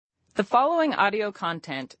The following audio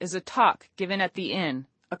content is a talk given at The Inn,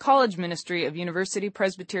 a college ministry of University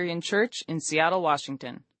Presbyterian Church in Seattle,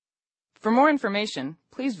 Washington. For more information,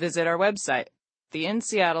 please visit our website,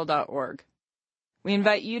 theinnseattle.org. We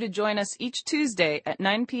invite you to join us each Tuesday at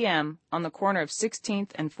 9 p.m. on the corner of 16th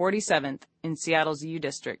and 47th in Seattle's U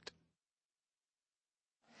District.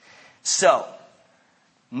 So,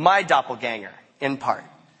 my doppelganger, in part.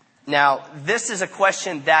 Now, this is a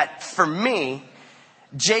question that, for me,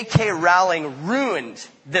 J.K. Rowling ruined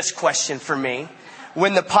this question for me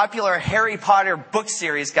when the popular Harry Potter book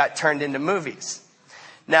series got turned into movies.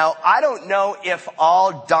 Now, I don't know if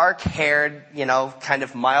all dark-haired, kind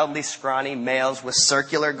of mildly scrawny males with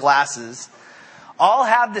circular glasses all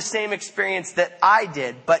have the same experience that I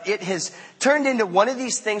did, but it has turned into one of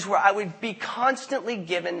these things where I would be constantly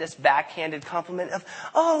given this backhanded compliment of,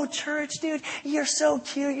 "Oh, Church, dude, you're so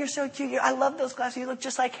cute, I love those glasses, you look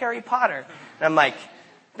just like Harry Potter." And I'm like,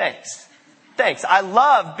 Thanks. I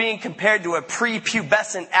love being compared to a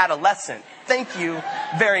prepubescent adolescent. Thank you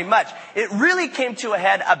very much. It really came to a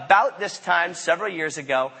head about this time several years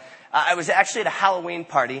ago. I was actually at a Halloween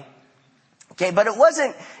party. Okay, but it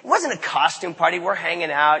wasn't a costume party. We're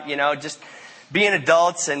hanging out, just being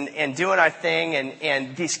adults and doing our thing.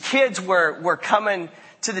 And these kids were coming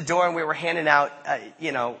to the door and we were handing out,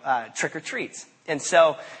 trick or treats. And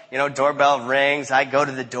so, doorbell rings. I go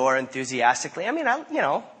to the door enthusiastically. I mean,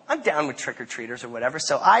 I'm down with trick-or-treaters or whatever.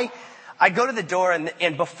 So I go to the door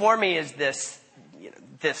and before me is this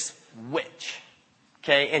witch.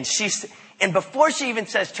 Okay. And before she even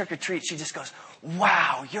says trick-or-treat, she just goes,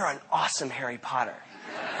 "Wow, you're an awesome Harry Potter."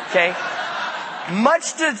 Okay.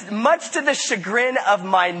 Much to the chagrin of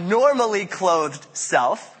my normally clothed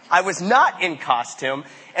self, I was not in costume,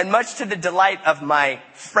 and much to the delight of my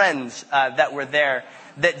friends that were there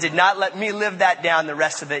that did not let me live that down the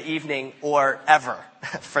rest of the evening or ever,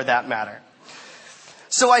 for that matter.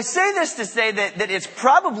 So I say this to say that it's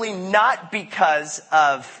probably not because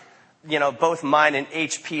of, both mine and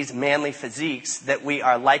HP's manly physiques that we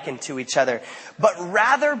are likened to each other, but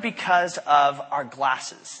rather because of our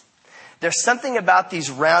glasses. There's something about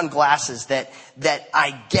these round glasses that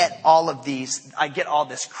I get all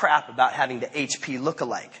this crap about having the HP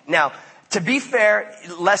look-alike. Now, to be fair,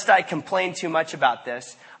 lest I complain too much about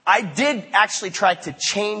this, I did actually try to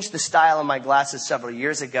change the style of my glasses several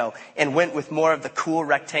years ago and went with more of the cool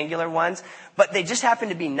rectangular ones, but they just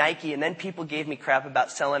happened to be Nike, and then people gave me crap about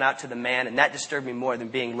selling out to the man, and that disturbed me more than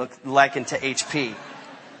being likened to HP.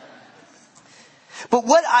 But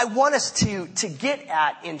what I want us to get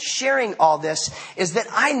at in sharing all this is that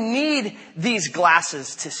I need these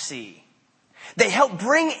glasses to see. They help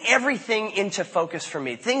bring everything into focus for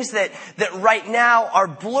me. Things that right now are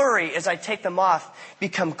blurry as I take them off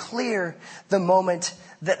become clear the moment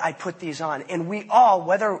that I put these on. And we all,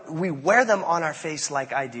 whether we wear them on our face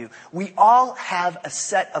like I do, we all have a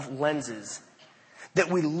set of lenses that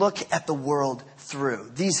we look at the world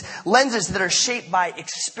through. These lenses that are shaped by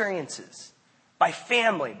experiences, by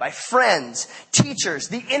family, by friends, teachers,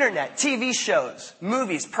 the internet, TV shows,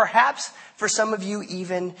 movies, perhaps for some of you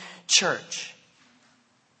even church.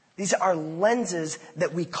 These are lenses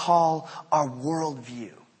that we call our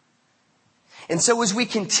worldview. And so as we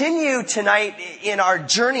continue tonight in our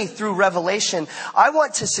journey through Revelation, I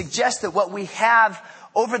want to suggest that what we have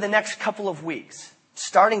over the next couple of weeks,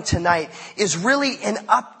 starting tonight, is really an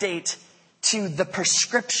update to the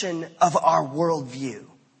prescription of our worldview.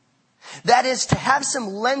 That is, to have some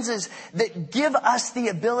lenses that give us the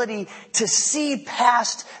ability to see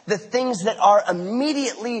past the things that are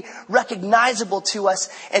immediately recognizable to us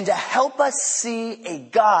and to help us see a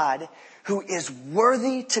God who is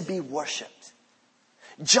worthy to be worshipped.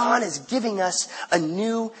 John is giving us a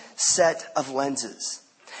new set of lenses.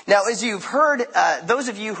 Now, as you've heard, those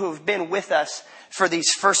of you who have been with us for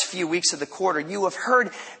these first few weeks of the quarter, you have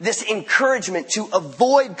heard this encouragement to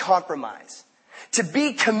avoid compromise, to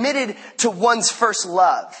be committed to one's first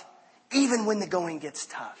love, even when the going gets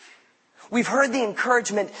tough. We've heard the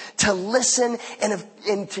encouragement to listen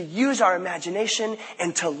and to use our imagination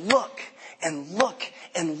and to look and look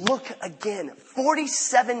and look again.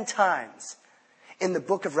 47 times in the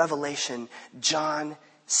book of Revelation, John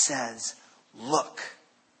says, "Look."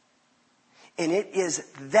 And it is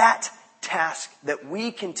that task that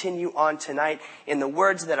we continue on tonight in the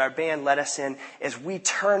words that our band led us in as we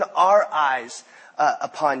turn our eyes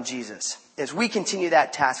upon Jesus. As we continue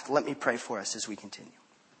that task, let me pray for us as we continue.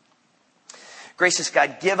 Gracious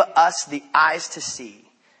God, give us the eyes to see,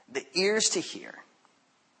 the ears to hear,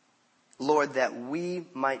 Lord, that we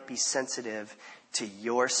might be sensitive to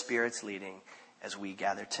your Spirit's leading as we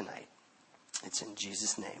gather tonight. It's in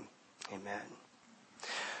Jesus' name. Amen.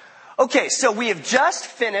 Okay, so we have just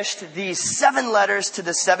finished the 7 letters to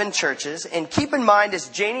the 7 churches. And keep in mind, as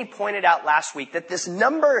Janie pointed out last week, that this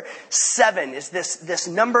number 7 is this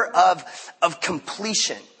number of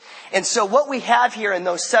completion. And so what we have here in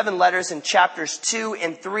those 7 letters in chapters 2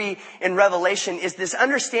 and 3 in Revelation is this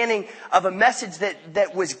understanding of a message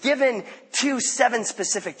that was given to 7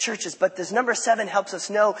 specific churches. But this number 7 helps us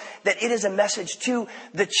know that it is a message to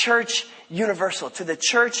the church universal, to the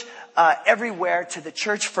church everywhere, to the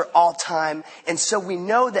church for all time. And so we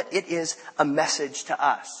know that it is a message to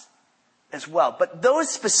us as well. But those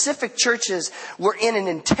specific churches were in an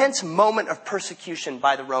intense moment of persecution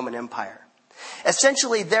by the Roman Empire.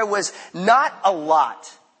 Essentially, there was not a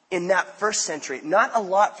lot in that first century, not a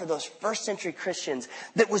lot for those first century Christians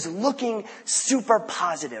that was looking super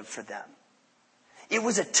positive for them. It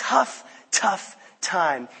was a tough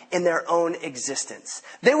time in their own existence.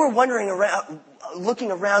 They were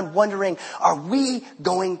looking around, wondering, are we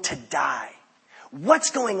going to die?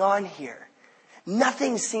 What's going on here?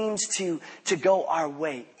 Nothing seems to go our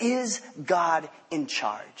way. Is God in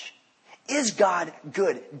charge? Is God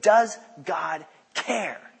good? Does God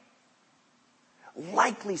care?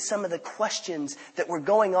 Likely some of the questions that were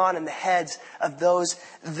going on in the heads of those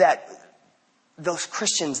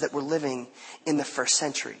Christians that were living in the first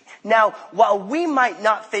century. Now, while we might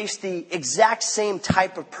not face the exact same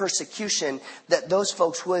type of persecution that those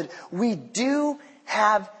folks would, we do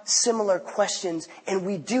have similar questions, and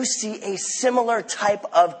we do see a similar type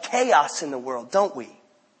of chaos in the world, don't we?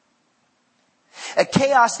 A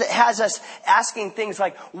chaos that has us asking things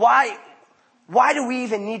like, why do we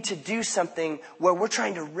even need to do something where we're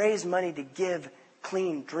trying to raise money to give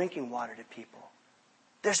clean drinking water to people?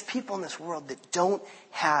 There's people in this world that don't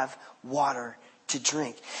have water to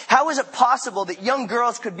drink. How is it possible that young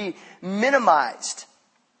girls could be minimized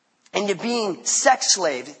into being sex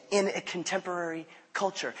slaves in a contemporary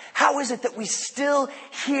culture? How is it that we still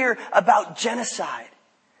hear about genocide?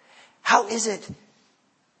 How is it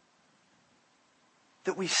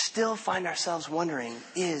that we still find ourselves wondering,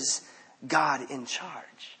 is God in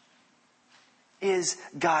charge? Is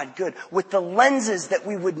God good? With the lenses that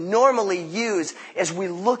we would normally use as we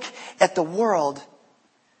look at the world,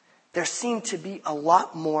 there seem to be a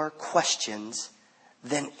lot more questions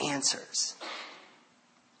than answers.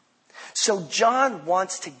 So John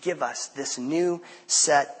wants to give us this new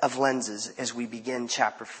set of lenses as we begin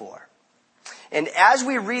chapter 4. And as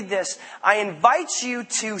we read this, I invite you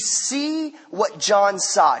to see what John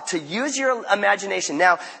saw, to use your imagination.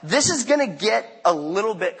 Now, this is going to get a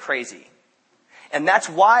little bit crazy. And that's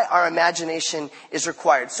why our imagination is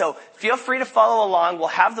required. So feel free to follow along. We'll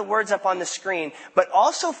have the words up on the screen. But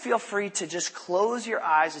also feel free to just close your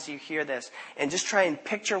eyes as you hear this and just try and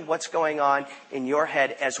picture what's going on in your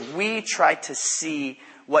head as we try to see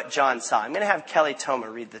what John saw. I'm going to have Kelly Toma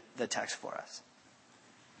read the text for us.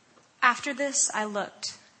 After this I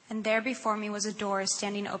looked, and there before me was a door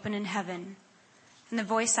standing open in heaven. And the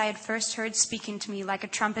voice I had first heard speaking to me like a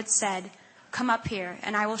trumpet said, "Come up here,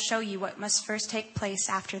 and I will show you what must first take place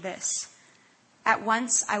after this." At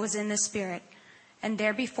once I was in the Spirit, and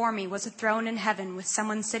there before me was a throne in heaven with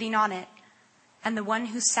someone sitting on it. And the one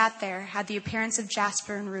who sat there had the appearance of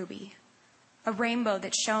jasper and ruby. A rainbow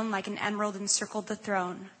that shone like an emerald encircled the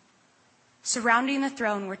throne. Surrounding the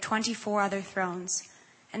throne were 24 other thrones,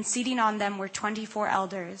 and seating on them were 24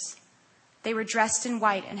 elders. They were dressed in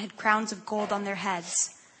white and had crowns of gold on their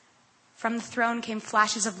heads. From the throne came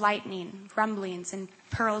flashes of lightning, rumblings, and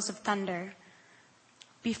pearls of thunder.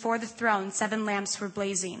 Before the throne 7 lamps were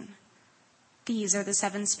blazing. These are the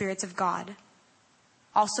 7 spirits of God.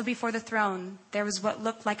 Also before the throne there was what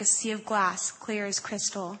looked like a sea of glass, clear as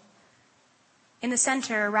crystal. In the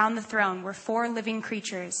center around the throne were 4 living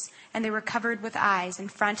creatures, and they were covered with eyes in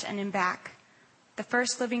front and in back. The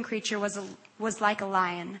first living creature was like a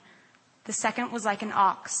lion. The second was like an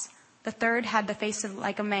ox. The third had the face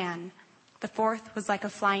like a man. The fourth was like a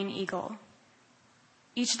flying eagle.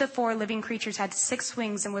 Each of the 4 living creatures had 6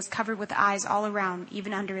 wings and was covered with eyes all around,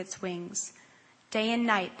 even under its wings. Day and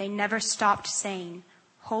night they never stopped saying,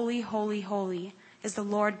 "Holy, holy, holy is the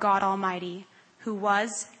Lord God Almighty, who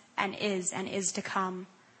was and is to come."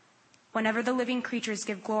 Whenever the living creatures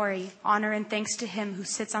give glory, honor, and thanks to him who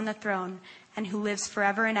sits on the throne and who lives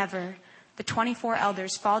forever and ever, the 24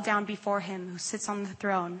 elders fall down before him who sits on the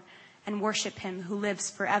throne and worship him who lives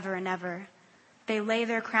forever and ever. They lay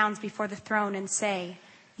their crowns before the throne and say,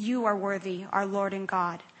 "You are worthy, our Lord and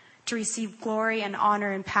God, to receive glory and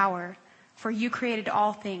honor and power, for you created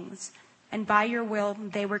all things, and by your will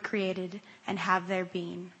they were created and have their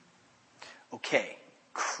being." Okay,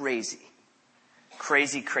 crazy.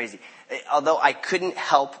 Crazy. although I couldn't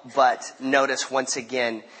help but notice once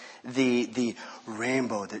again the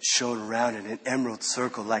rainbow that shone around in an emerald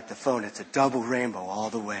circle like the phone. It's a double rainbow all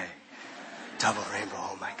the way. Double rainbow,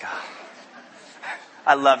 oh my God.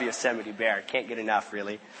 I love Yosemite Bear. Can't get enough,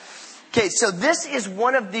 really. Okay, so this is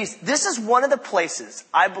one of the places,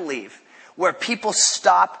 I believe, where people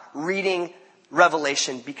stop reading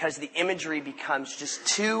Revelation because the imagery becomes just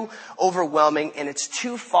too overwhelming and it's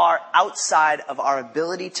too far outside of our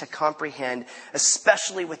ability to comprehend,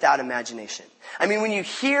 especially without imagination. I mean, when you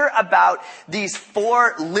hear about these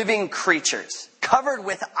 4 living creatures covered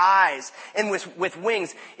with eyes and with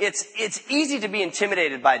wings, it's easy to be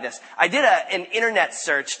intimidated by this. I did an internet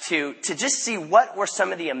search to just see what were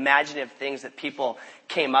some of the imaginative things that people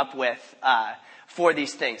came up with for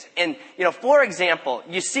these things. And, for example,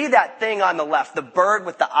 you see that thing on the left, the bird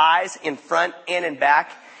with the eyes in front and in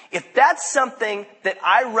back. If that's something that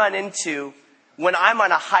I run into when I'm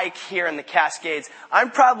on a hike here in the Cascades,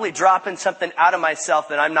 I'm probably dropping something out of myself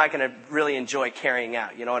that I'm not going to really enjoy carrying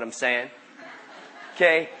out. You know what I'm saying?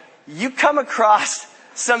 Okay? You come across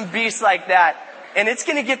some beast like that, and it's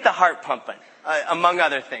going to get the heart pumping, among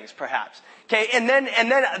other things, perhaps. Okay? And then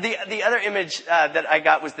the other image that I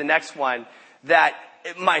got was the next one, that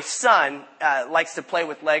my son likes to play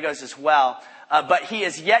with Legos as well, but he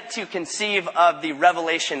has yet to conceive of the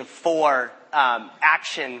Revelation 4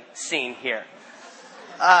 action scene here.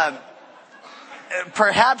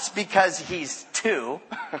 Perhaps because he's 2,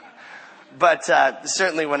 but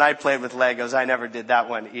certainly when I played with Legos, I never did that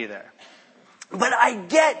one either. But I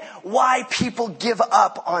get why people give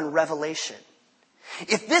up on Revelation.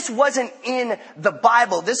 If this wasn't in the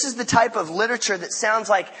Bible, this is the type of literature that sounds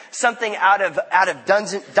like something out of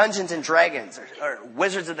Dungeons and Dragons or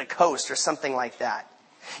Wizards of the Coast or something like that.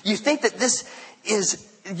 You think this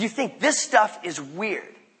stuff is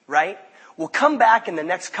weird, right? Well, come back in the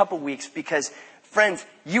next couple weeks because, friends,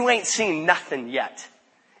 you ain't seen nothing yet.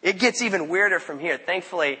 It gets even weirder from here.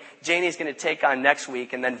 Thankfully, Janie's going to take on next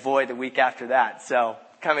week and then Voy the week after that. So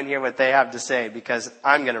come and hear what they have to say because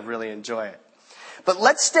I'm going to really enjoy it. But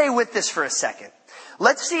let's stay with this for a second.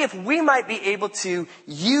 Let's see if we might be able to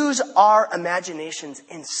use our imaginations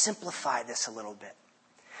and simplify this a little bit.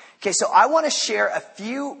 Okay, so I want to share a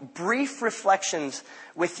few brief reflections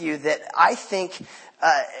with you that I think,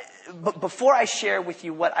 but before I share with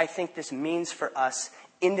you what I think this means for us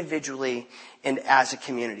individually and as a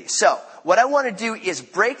community. So, what I want to do is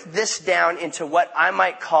break this down into what I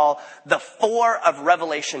might call the 4 of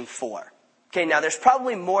Revelation 4. Okay, now there's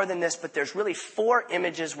probably more than this, but there's really 4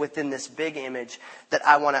 images within this big image that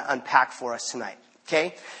I want to unpack for us tonight.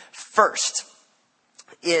 Okay? First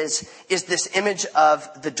is this image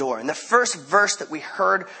of the door. And the first verse that we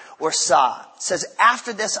heard or saw says,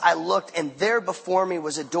 "After this I looked, and there before me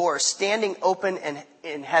was a door standing open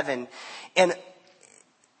in heaven." And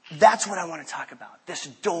that's what I want to talk about. This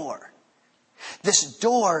door. This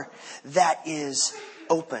door that is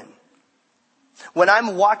open. When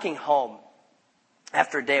I'm walking home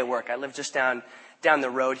after a day of work, I live just down the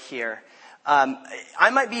road here. I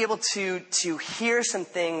might be able to hear some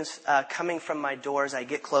things coming from my door as I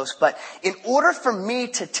get close. But in order for me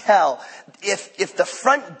to tell if the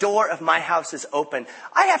front door of my house is open,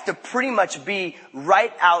 I have to pretty much be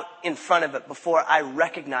right out in front of it before I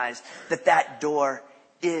recognize that door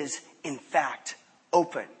is in fact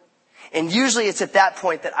open. And usually it's at that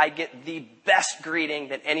point that I get the best greeting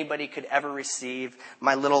that anybody could ever receive.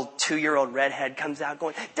 My little 2-year-old redhead comes out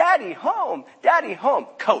going, "Daddy, home! Daddy, home!"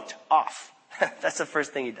 Coat off. That's the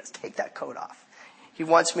first thing he does. Take that coat off. He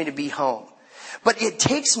wants me to be home. But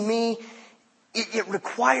it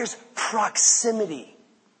requires proximity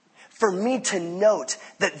for me to note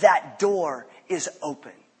that door is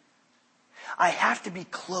open. I have to be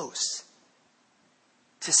close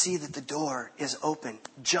to see that the door is open.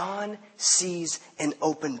 John sees an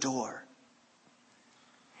open door.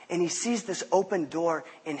 And he sees this open door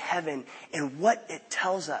in heaven. And what it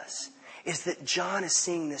tells us is that John is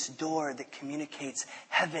seeing this door that communicates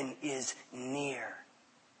heaven is near.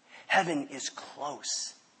 Heaven is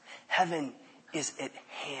close. Heaven is at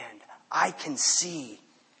hand. I can see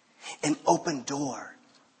an open door.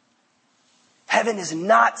 Heaven is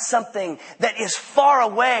not something that is far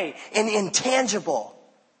away and intangible.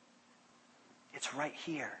 It's right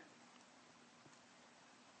here.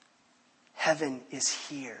 Heaven is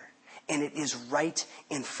here. And it is right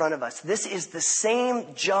in front of us. This is the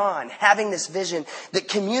same John having this vision that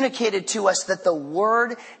communicated to us that the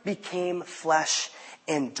Word became flesh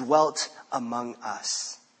and dwelt among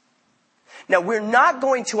us. Now, we're not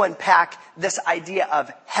going to unpack this idea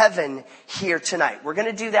of heaven here tonight. We're going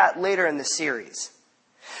to do that later in the series.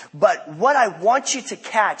 But what I want you to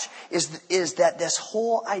catch is that this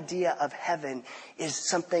whole idea of heaven is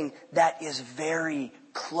something that is very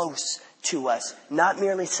close to us. Not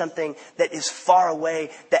merely something that is far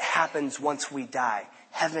away that happens once we die.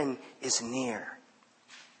 Heaven is near.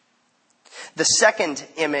 The second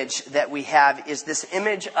image that we have is this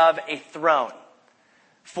image of a throne.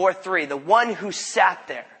 4:3, the one who sat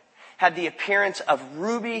there had the appearance of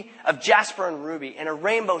jasper and ruby, and a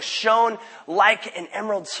rainbow shone like an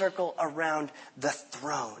emerald circle around the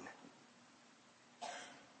throne.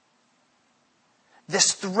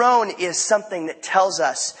 This throne is something that tells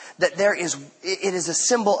us that it is a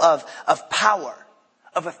symbol of power,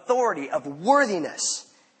 of authority, of worthiness.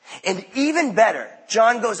 And even better,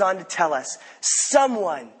 John goes on to tell us,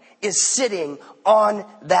 someone is sitting on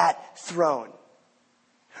that throne.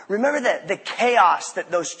 Remember the chaos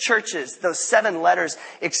that those churches, those 7 letters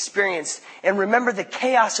experienced. And remember the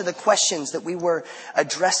chaos of the questions that we were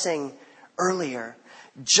addressing earlier.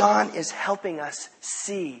 John is helping us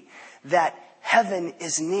see that heaven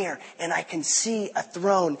is near, and I can see a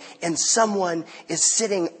throne, and someone is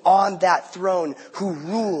sitting on that throne who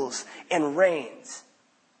rules and reigns.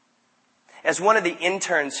 As one of the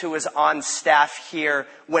interns who was on staff here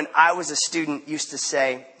when I was a student used to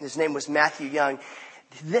say, his name was Matthew Young,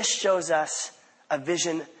 this shows us a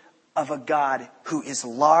vision of a God who is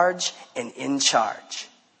large and in charge.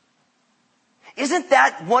 Isn't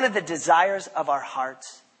that one of the desires of our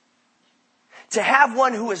hearts? To have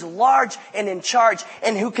one who is large and in charge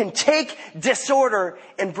and who can take disorder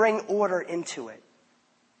and bring order into it.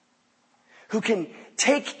 Who can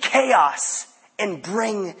take chaos and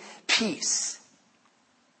bring peace.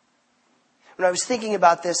 When I was thinking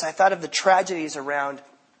about this, I thought of the tragedies around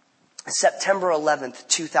September 11th,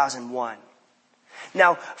 2001.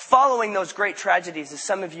 Now, following those great tragedies, as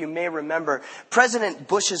some of you may remember, President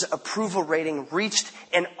Bush's approval rating reached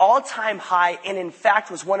an all-time high and in fact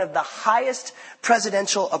was one of the highest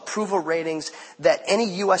presidential approval ratings that any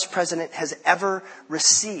U.S. president has ever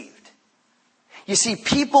received. You see,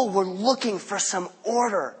 people were looking for some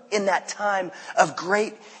order in that time of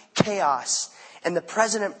great chaos, and the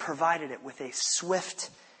president provided it with a swift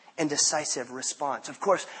and decisive response. Of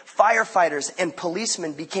course, firefighters and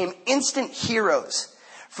policemen became instant heroes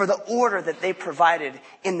for the order that they provided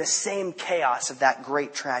in the same chaos of that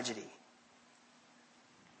great tragedy.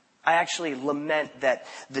 I actually lament that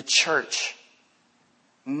the church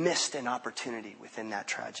missed an opportunity within that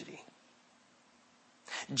tragedy.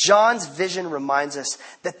 John's vision reminds us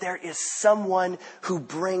that there is someone who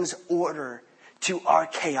brings order to our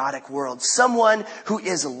chaotic world. Someone who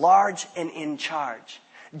is large and in charge.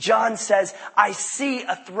 John says, I see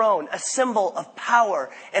a throne, a symbol of power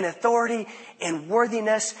and authority and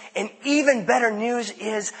worthiness. And even better news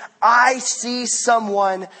is, I see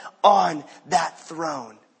someone on that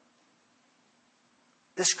throne.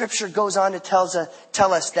 The scripture goes on to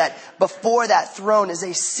tell us that before that throne is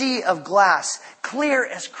a sea of glass, clear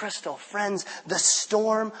as crystal. Friends, the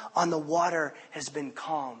storm on the water has been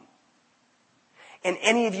calm. And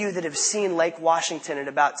any of you that have seen Lake Washington at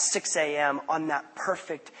about 6 a.m. on that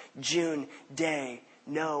perfect June day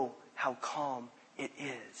know how calm it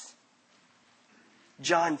is.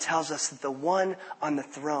 John tells us that the one on the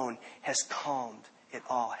throne has calmed it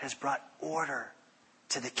all, has brought order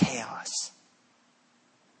to the chaos.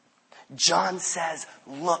 John says,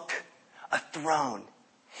 look, a throne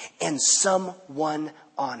and someone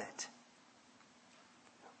on it.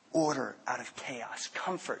 Order out of chaos,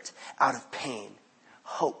 comfort out of pain,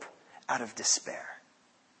 hope out of despair.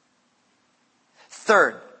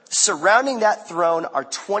 Third, surrounding that throne are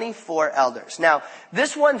 24 elders. Now,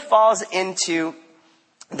 this one falls into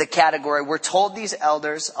the category. We're told these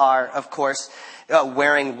elders are, of course,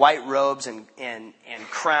 wearing white robes and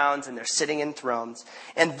crowns, and they're sitting in thrones.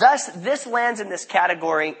 And thus, this lands in this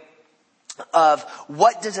category of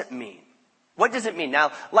what does it mean? What does it mean?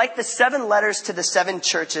 Now, like the 7 letters to the 7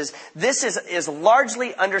 churches, this is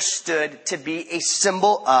largely understood to be a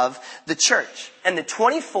symbol of the church. And the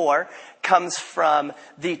 24 comes from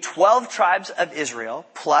the 12 tribes of Israel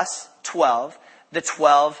plus 12, the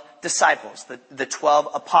 12 disciples, the 12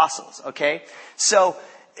 apostles, okay? So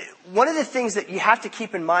one of the things that you have to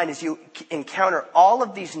keep in mind as you encounter all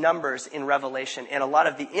of these numbers in Revelation and a lot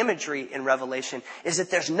of the imagery in Revelation is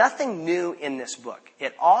that there's nothing new in this book.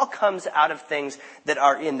 It all comes out of things that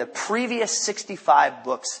are in the previous 65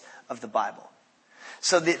 books of the Bible.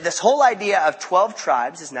 So this whole idea of 12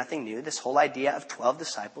 tribes is nothing new. This whole idea of 12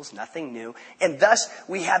 disciples, nothing new. And thus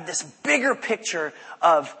we have this bigger picture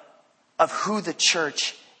of who the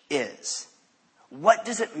church is. What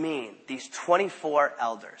does it mean, these 24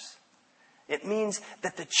 elders? It means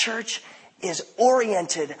that the church is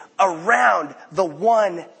oriented around the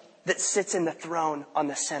one that sits in the throne on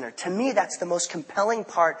the center. To me, that's the most compelling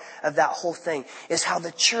part of that whole thing, is how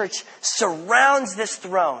the church surrounds this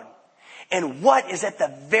throne and what is at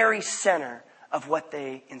the very center of what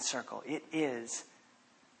they encircle. It is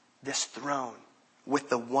this throne with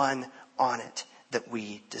the one on it that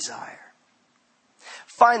we desire.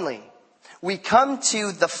 Finally, we come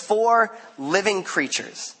to the 4 living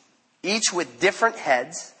creatures, each with different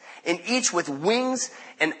heads and each with wings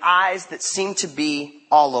and eyes that seem to be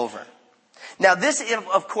all over. Now, this,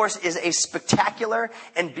 of course, is a spectacular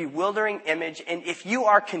and bewildering image, and if you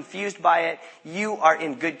are confused by it, you are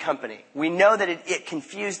in good company. We know that it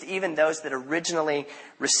confused even those that originally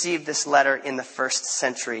received this letter in the first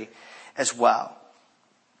century as well.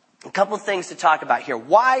 A couple of things to talk about here.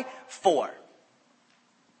 Why 4?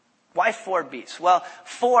 Why 4 beasts? Well,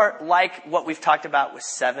 4, like what we've talked about with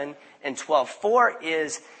 7 and 12, 4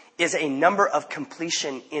 is a number of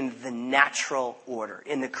completion in the natural order,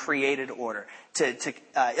 in the created order. To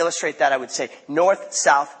illustrate that, I would say north,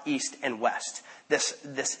 south, east, and west.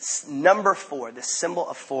 This number 4, this symbol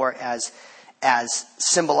of 4 as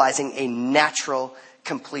symbolizing a natural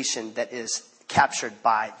completion that is captured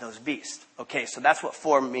by those beasts. Okay, so that's what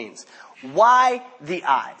 4 means. Why the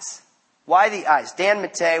eyes? Why the eyes? Dan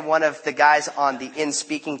Mattei, one of the guys on the In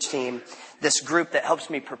Speaking team, this group that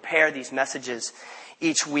helps me prepare these messages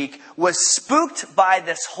each week, was spooked by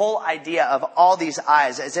this whole idea of all these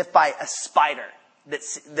eyes, as if by a spider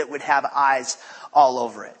that would have eyes all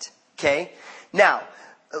over it. Okay? Now,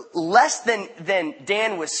 less than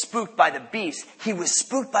Dan was spooked by the beast, he was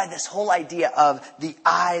spooked by this whole idea of the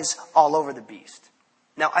eyes all over the beast.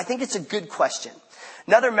 Now, I think it's a good question.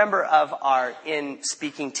 Another member of our In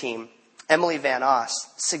Speaking team, Emily Van Oss,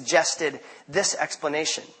 suggested this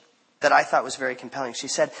explanation that I thought was very compelling. She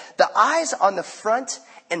said, the eyes on the front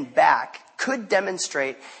and back could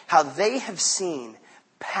demonstrate how they have seen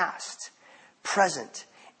past, present,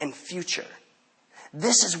 and future.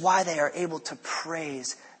 This is why they are able to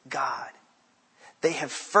praise God. They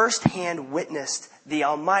have firsthand witnessed the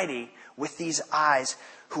Almighty with these eyes,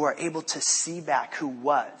 who are able to see back who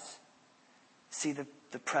was, see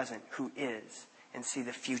the present who is, and see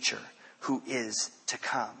the future who is to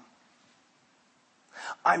come.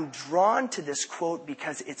 I'm drawn to this quote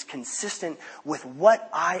because it's consistent with what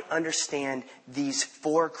I understand these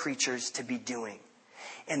 4 creatures to be doing.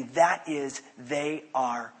 And that is, they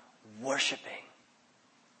are worshiping.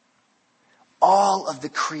 All of the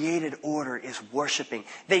created order is worshiping.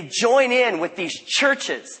 They join in with these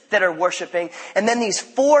churches that are worshiping. And then these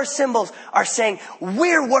 4 symbols are saying,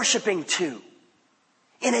 we're worshiping too.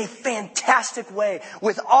 In a fantastic way,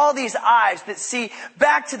 with all these eyes that see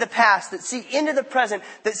back to the past, that see into the present,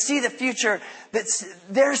 that see the future,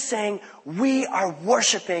 they're saying, we are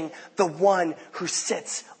worshiping the one who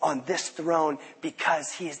sits on this throne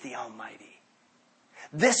because he is the Almighty.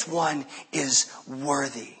 This one is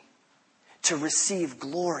worthy to receive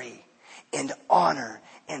glory and honor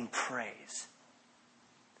and praise.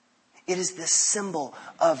 It is this symbol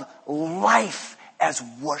of life as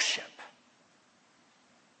worship.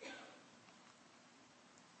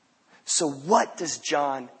 So what does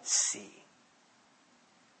John see?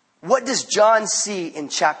 What does John see in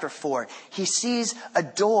chapter 4? He sees a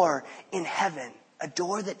door in heaven, a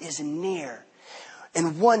door that is near,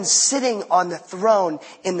 and one sitting on the throne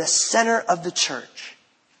in the center of the church,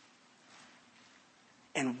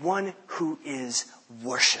 and one who is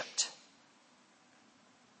worshipped.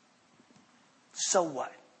 So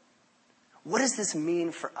what? What does this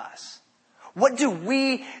mean for us? What do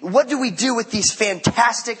we do with these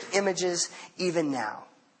fantastic images even now?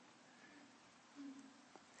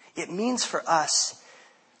 It means for us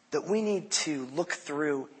that we need to look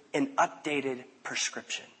through an updated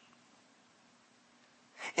prescription.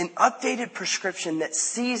 An updated prescription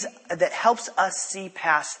that helps us see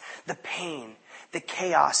past the pain, the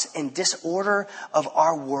chaos, and disorder of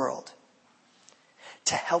our world,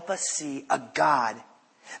 to help us see a God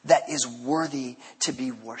that is worthy to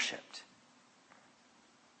be worshipped.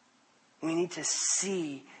 We need to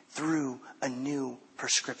see through a new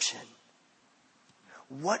prescription.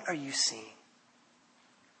 What are you seeing?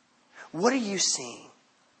 What are you seeing?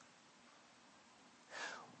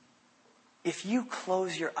 If you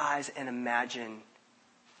close your eyes and imagine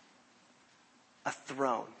a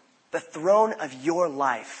throne, the throne of your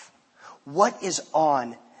life, what is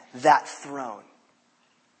on that throne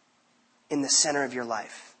in the center of your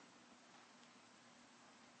life?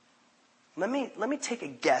 Let me take a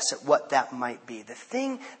guess at what that might be. The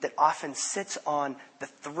thing that often sits on the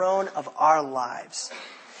throne of our lives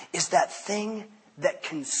is that thing that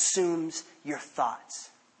consumes your thoughts.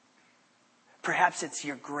 Perhaps it's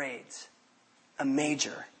your grades, a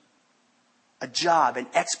major, a job, an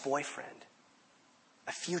ex-boyfriend,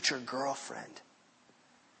 a future girlfriend,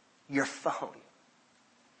 your phone.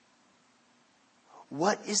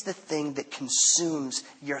 What is the thing that consumes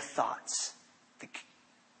your thoughts,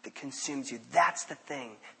 that consumes you? That's the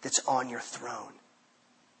thing that's on your throne.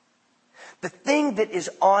 The thing that is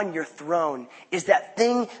on your throne is that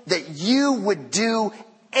thing that you would do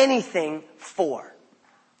anything for.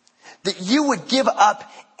 That you would give up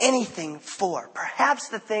anything for. Perhaps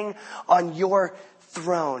the thing on your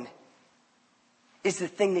throne is the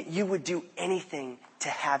thing that you would do anything to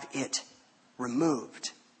have it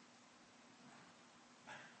removed.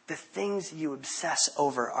 The things you obsess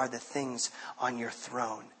over are the things on your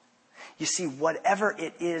throne. You see, whatever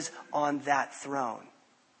it is on that throne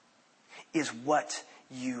is what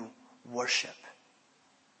you worship.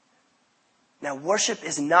 Now, worship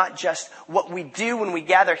is not just what we do when we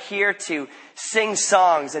gather here to sing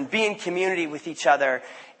songs and be in community with each other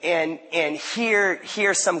and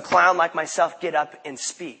hear some clown like myself get up and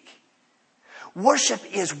speak. Worship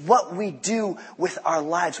is what we do with our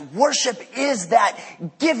lives. Worship is that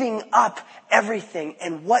giving up everything.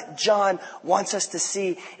 And what John wants us to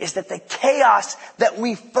see is that the chaos that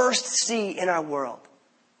we first see in our world,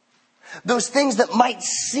 those things that might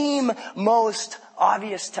seem most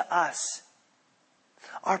obvious to us,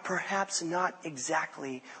 are perhaps not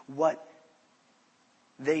exactly what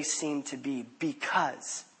they seem to be,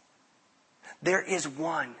 because there is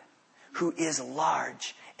one who is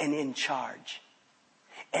large and in charge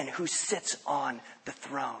and who sits on the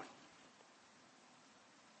throne.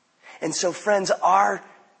 And so, friends, our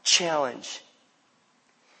challenge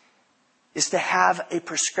is to have a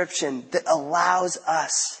prescription that allows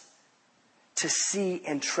us to see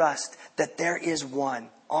and trust that there is one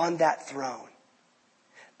on that throne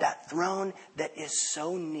that is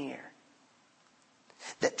so near,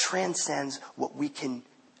 that transcends what we can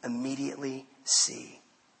immediately see.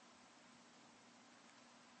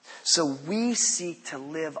 So we seek to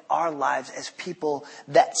live our lives as people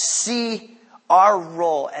that see our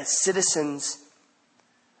role as citizens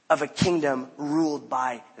of a kingdom ruled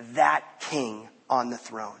by that king on the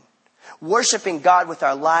throne. Worshiping God with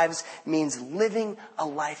our lives means living a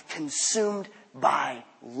life consumed by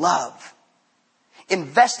love.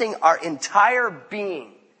 Investing our entire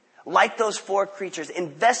being, like those four creatures,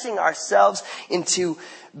 investing ourselves into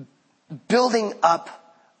building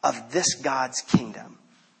up of this God's kingdom.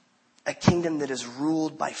 A kingdom that is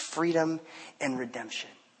ruled by freedom and redemption.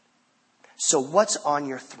 So what's on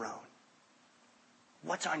your throne?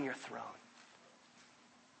 What's on your throne?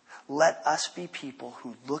 Let us be people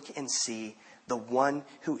who look and see the one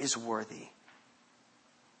who is worthy.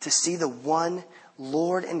 To see the one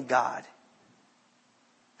Lord and God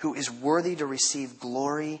who is worthy to receive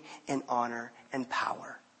glory and honor and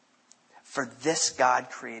power. For this God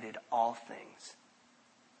created all things.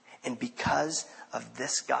 And because of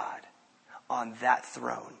this God on that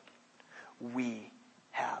throne, we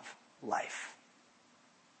have life.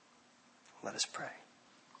 Let us pray.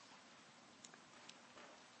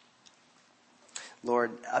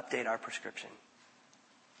 Lord, update our prescription.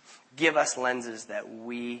 Give us lenses that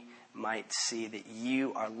we might see that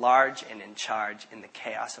you are large and in charge in the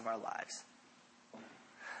chaos of our lives.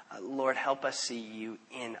 Lord, help us see you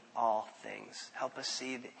in all things. Help us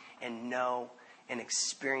see and know and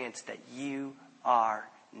experience that you are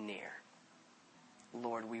near.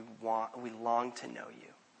 Lord, we long to know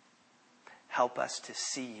you. Help us to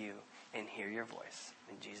see you and hear your voice.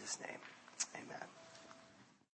 In Jesus' name, amen.